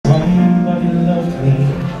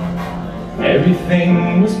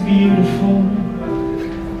Everything was beautiful.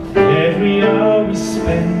 Every hour we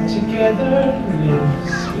spent together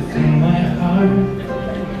lives within my heart.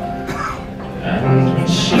 And when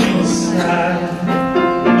she was sad,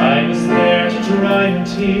 I was there to dry her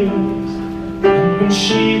tears. And when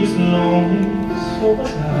she was lonely, so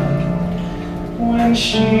was I. When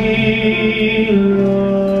she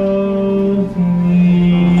loved me,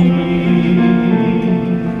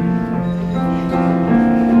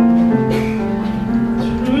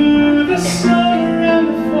 through the summer and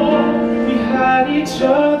the fall, we had each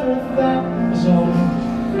other, that was all.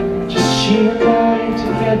 Just she and I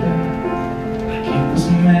together, like it was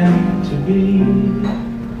meant to be.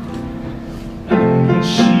 And when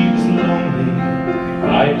she was lonely,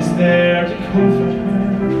 I was there to comfort her.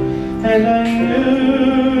 And I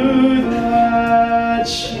knew that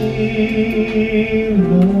she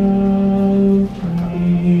loved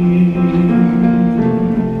me.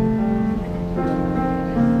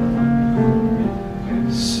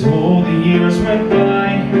 So the years went by,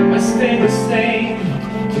 I stayed the same,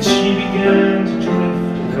 but she began to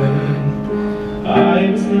drift away.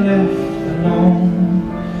 I was left alone,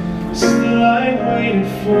 still I waited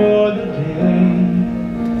for the day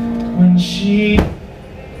when she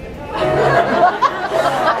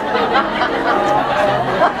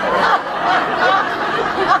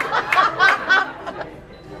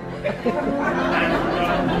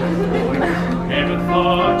never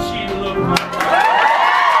thought she'd look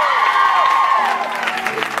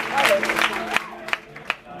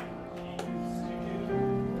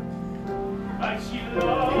like she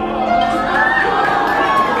loved.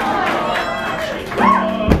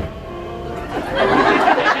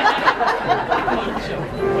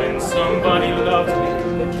 When somebody loved me,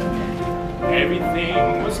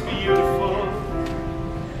 everything was beautiful.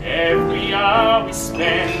 Every hour we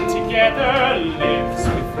spent together lives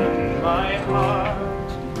within my heart,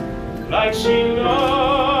 like she loved.